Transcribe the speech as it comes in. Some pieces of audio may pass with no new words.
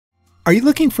Are you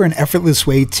looking for an effortless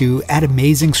way to add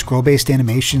amazing scroll-based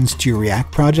animations to your React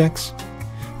projects?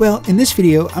 Well, in this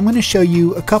video, I'm going to show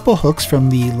you a couple hooks from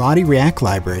the Lottie-React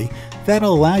library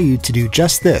that'll allow you to do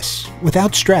just this,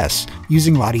 without stress,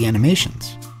 using Lottie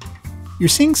animations. You're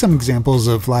seeing some examples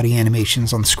of Lottie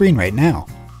animations on the screen right now.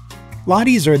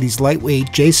 Lotties are these lightweight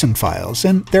JSON files,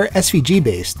 and they're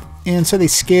SVG-based, and so they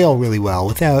scale really well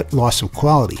without loss of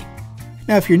quality.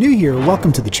 Now, if you're new here,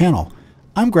 welcome to the channel.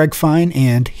 I'm Greg Fine,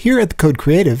 and here at the Code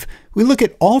Creative, we look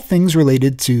at all things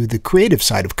related to the creative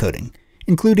side of coding,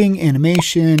 including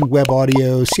animation, web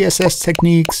audio, CSS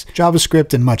techniques,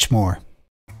 JavaScript, and much more.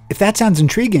 If that sounds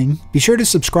intriguing, be sure to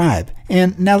subscribe.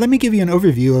 And now let me give you an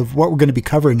overview of what we're going to be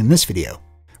covering in this video.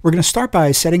 We're going to start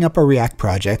by setting up our React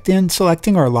project and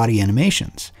selecting our Lottie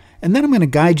animations. And then I'm going to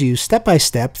guide you step by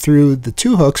step through the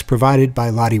two hooks provided by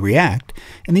Lottie-React,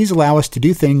 and these allow us to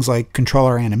do things like control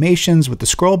our animations with the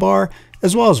scroll bar,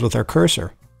 as well as with our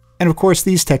cursor. And of course,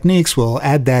 these techniques will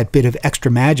add that bit of extra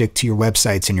magic to your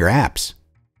websites and your apps.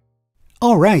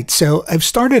 Alright, so I've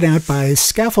started out by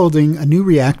scaffolding a new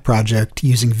React project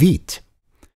using Vite.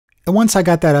 And once I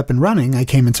got that up and running, I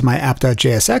came into my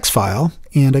app.jsx file,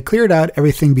 and I cleared out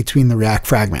everything between the React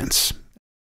fragments.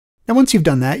 Now once you've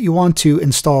done that, you want to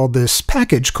install this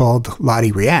package called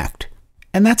Lottie-React.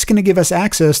 And that's going to give us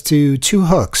access to two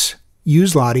hooks,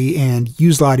 useLottie and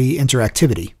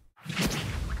useLottieInteractivity.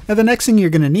 Now the next thing you're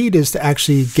going to need is to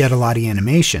actually get a Lottie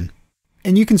animation.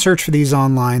 And you can search for these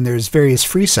online. There's various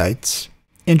free sites.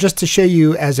 And just to show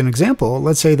you as an example,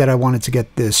 let's say that I wanted to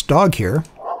get this dog here.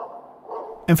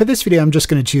 And for this video, I'm just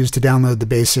going to choose to download the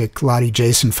basic Lottie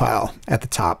JSON file at the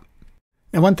top.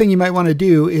 Now one thing you might want to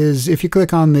do is if you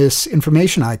click on this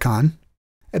information icon,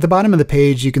 at the bottom of the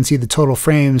page you can see the total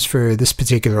frames for this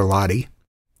particular Lottie.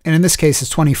 And in this case it's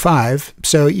 25,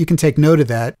 so you can take note of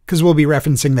that because we'll be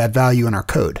referencing that value in our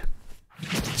code.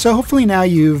 So hopefully now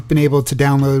you've been able to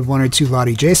download one or two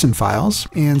Lottie JSON files,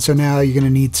 and so now you're going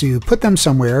to need to put them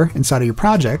somewhere inside of your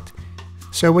project.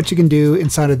 So what you can do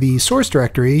inside of the source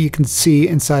directory, you can see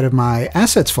inside of my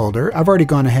assets folder, I've already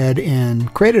gone ahead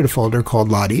and created a folder called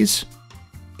Lotties.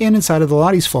 And inside of the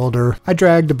Lotties folder, I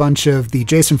dragged a bunch of the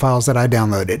JSON files that I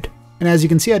downloaded. And as you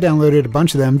can see, I downloaded a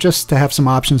bunch of them just to have some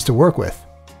options to work with.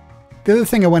 The other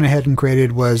thing I went ahead and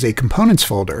created was a components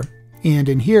folder. And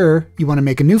in here, you want to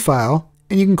make a new file,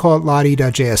 and you can call it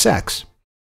lottie.jsx.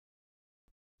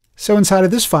 So inside of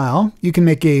this file, you can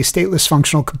make a stateless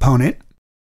functional component.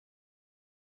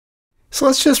 So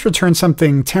let's just return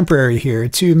something temporary here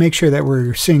to make sure that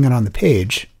we're seeing it on the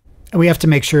page. And we have to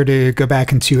make sure to go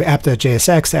back into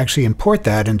app.jsx to actually import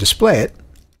that and display it.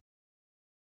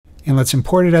 And let's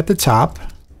import it at the top.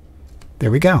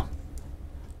 There we go.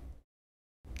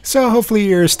 So hopefully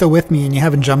you're still with me and you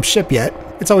haven't jumped ship yet.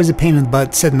 It's always a pain in the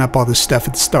butt setting up all this stuff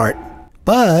at the start.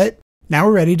 But now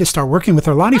we're ready to start working with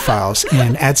our Lottie files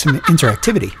and add some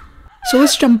interactivity. So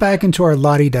let's jump back into our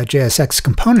Lottie.jsx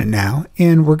component now,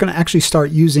 and we're going to actually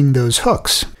start using those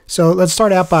hooks. So let's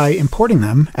start out by importing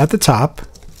them at the top.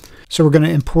 So we're going to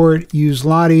import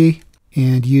useLottie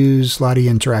and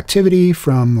useLottieInteractivity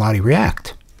from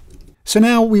Lottie-React. So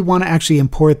now we want to actually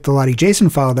import the Lottie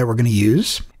JSON file that we're going to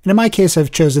use. And in my case,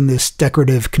 I've chosen this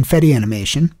decorative confetti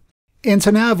animation. And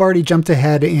so now I've already jumped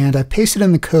ahead and I've pasted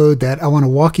in the code that I want to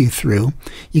walk you through.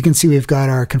 You can see we've got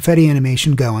our confetti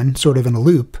animation going, sort of in a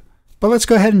loop. But let's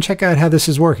go ahead and check out how this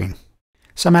is working.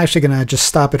 So I'm actually going to just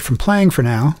stop it from playing for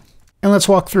now, and let's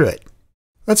walk through it.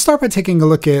 Let's start by taking a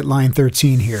look at line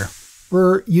 13 here.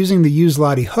 We're using the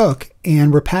useLottie hook,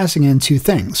 and we're passing in two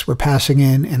things. We're passing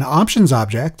in an options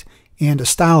object and a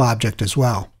style object as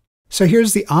well. So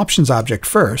here's the options object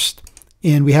first,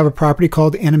 and we have a property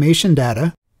called animation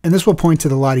data, and this will point to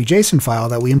the Lottie JSON file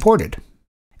that we imported.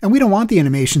 And we don't want the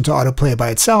animation to autoplay by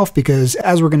itself because,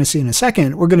 as we're going to see in a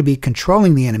second, we're going to be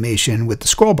controlling the animation with the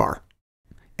scroll bar.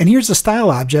 And here's the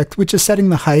style object, which is setting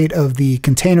the height of the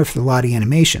container for the Lottie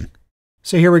animation.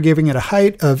 So here we're giving it a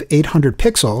height of 800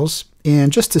 pixels,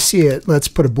 and just to see it, let's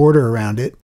put a border around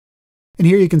it. And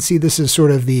here you can see this is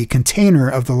sort of the container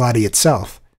of the Lottie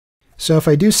itself. So if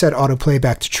I do set autoplay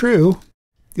back to true,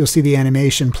 you'll see the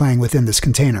animation playing within this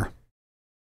container.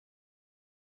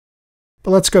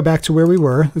 But let's go back to where we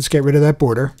were. Let's get rid of that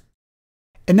border.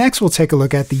 And next we'll take a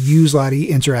look at the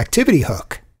useLottieInteractivity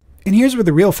hook. And here's where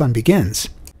the real fun begins.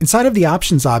 Inside of the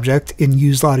options object in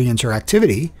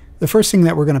useLottieInteractivity, the first thing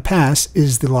that we're going to pass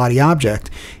is the Lottie object.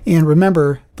 And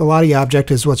remember, the Lottie object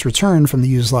is what's returned from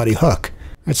the useLottie hook.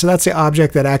 Right, so that's the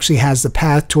object that actually has the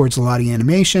path towards the Lottie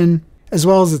animation, as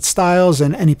well as its styles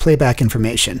and any playback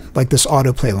information, like this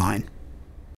autoplay line.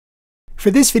 For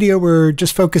this video, we're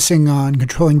just focusing on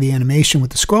controlling the animation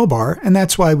with the scroll bar, and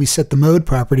that's why we set the mode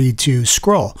property to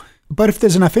scroll. But if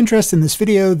there's enough interest in this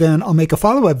video, then I'll make a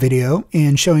follow-up video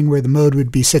in showing where the mode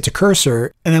would be set to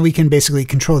cursor, and then we can basically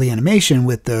control the animation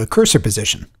with the cursor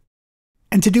position.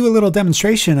 And to do a little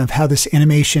demonstration of how this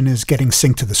animation is getting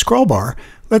synced to the scroll bar,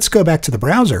 let's go back to the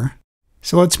browser.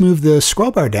 So let's move the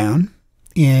scroll bar down,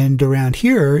 and around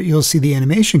here you'll see the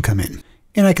animation come in.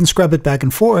 And I can scrub it back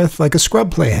and forth like a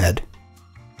scrub playhead.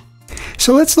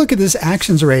 So let's look at this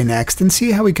actions array next and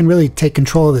see how we can really take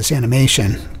control of this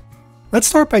animation. Let's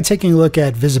start by taking a look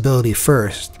at visibility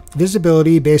first.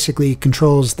 Visibility basically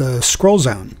controls the scroll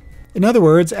zone. In other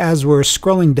words, as we're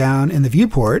scrolling down in the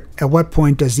viewport, at what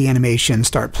point does the animation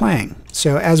start playing?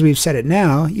 So as we've set it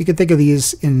now, you can think of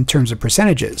these in terms of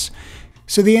percentages.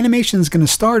 So the animation is going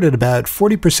to start at about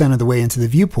 40% of the way into the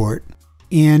viewport,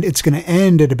 and it's going to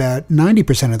end at about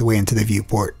 90% of the way into the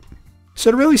viewport. So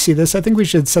to really see this, I think we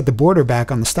should set the border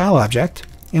back on the style object,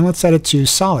 and let's set it to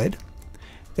solid.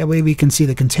 That way we can see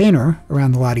the container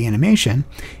around the Lottie animation.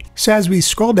 So as we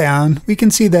scroll down, we can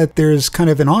see that there's kind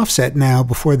of an offset now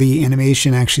before the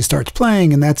animation actually starts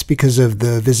playing, and that's because of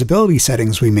the visibility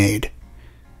settings we made.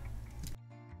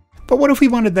 But what if we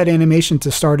wanted that animation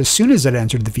to start as soon as it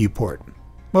entered the viewport?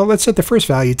 Well, let's set the first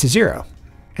value to 0.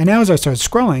 And now as I start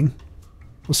scrolling,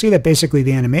 we'll see that basically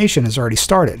the animation has already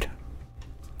started.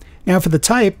 Now for the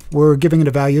type, we're giving it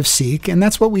a value of seek, and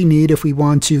that's what we need if we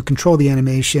want to control the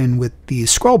animation with the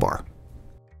scroll bar.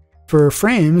 For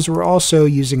frames, we're also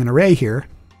using an array here,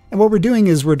 and what we're doing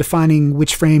is we're defining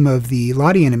which frame of the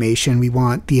Lottie animation we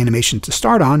want the animation to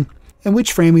start on, and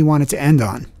which frame we want it to end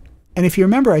on. And if you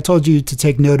remember, I told you to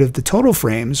take note of the total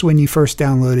frames when you first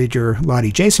downloaded your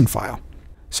Lottie JSON file.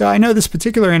 So I know this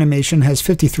particular animation has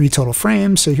 53 total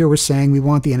frames, so here we're saying we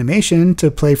want the animation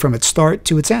to play from its start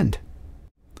to its end.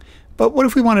 But what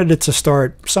if we wanted it to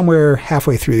start somewhere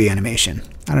halfway through the animation?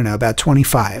 I don't know, about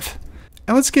 25.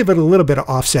 And let's give it a little bit of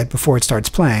offset before it starts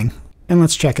playing, and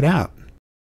let's check it out.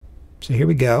 So here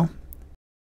we go.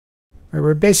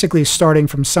 We're basically starting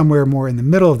from somewhere more in the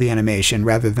middle of the animation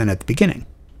rather than at the beginning.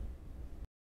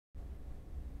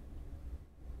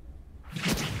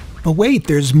 But wait,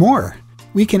 there's more.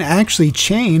 We can actually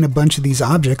chain a bunch of these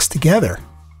objects together.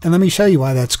 And let me show you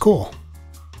why that's cool.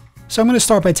 So I'm going to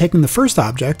start by taking the first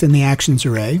object in the actions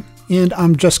array, and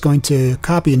I'm just going to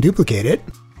copy and duplicate it.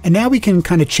 And now we can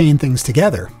kind of chain things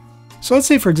together. So let's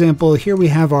say, for example, here we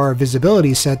have our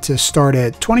visibility set to start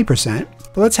at 20%,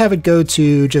 but let's have it go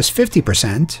to just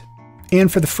 50%. And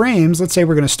for the frames, let's say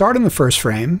we're going to start on the first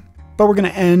frame, but we're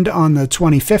going to end on the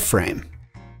 25th frame.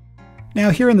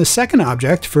 Now here in the second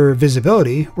object for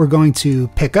visibility, we're going to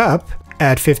pick up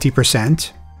at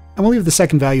 50%, and we'll leave the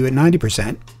second value at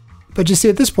 90%. But you see,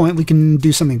 at this point, we can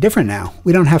do something different now.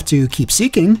 We don't have to keep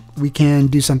seeking. We can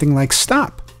do something like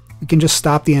stop. We can just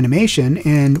stop the animation,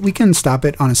 and we can stop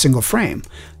it on a single frame.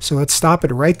 So let's stop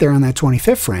it right there on that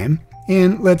 25th frame,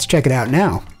 and let's check it out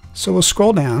now. So we'll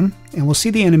scroll down, and we'll see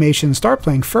the animation start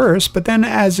playing first, but then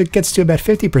as it gets to about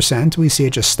 50%, we see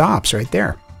it just stops right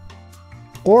there.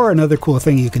 Or another cool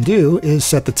thing you can do is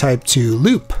set the type to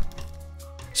loop.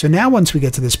 So now once we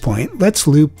get to this point, let's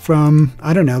loop from,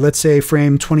 I don't know, let's say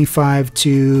frame 25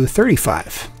 to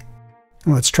 35.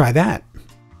 And let's try that.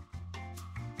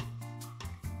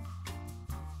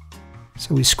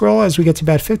 So we scroll as we get to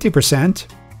about 50%.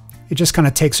 It just kind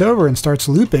of takes over and starts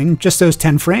looping just those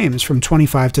 10 frames from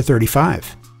 25 to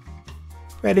 35.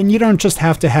 Right, and you don't just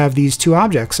have to have these two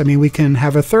objects. I mean, we can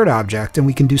have a third object and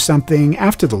we can do something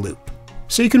after the loop.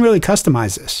 So you can really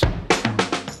customize this.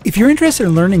 If you're interested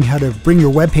in learning how to bring your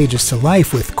web pages to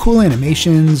life with cool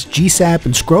animations, GSAP,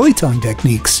 and scrollytelling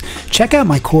techniques, check out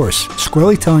my course,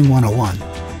 Scrollytelling 101.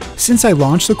 Since I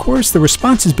launched the course, the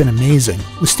response has been amazing,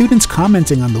 with students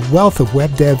commenting on the wealth of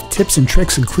web dev tips and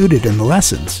tricks included in the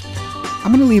lessons.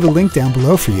 I'm going to leave a link down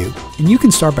below for you, and you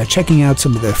can start by checking out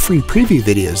some of the free preview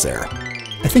videos there.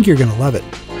 I think you're going to love it.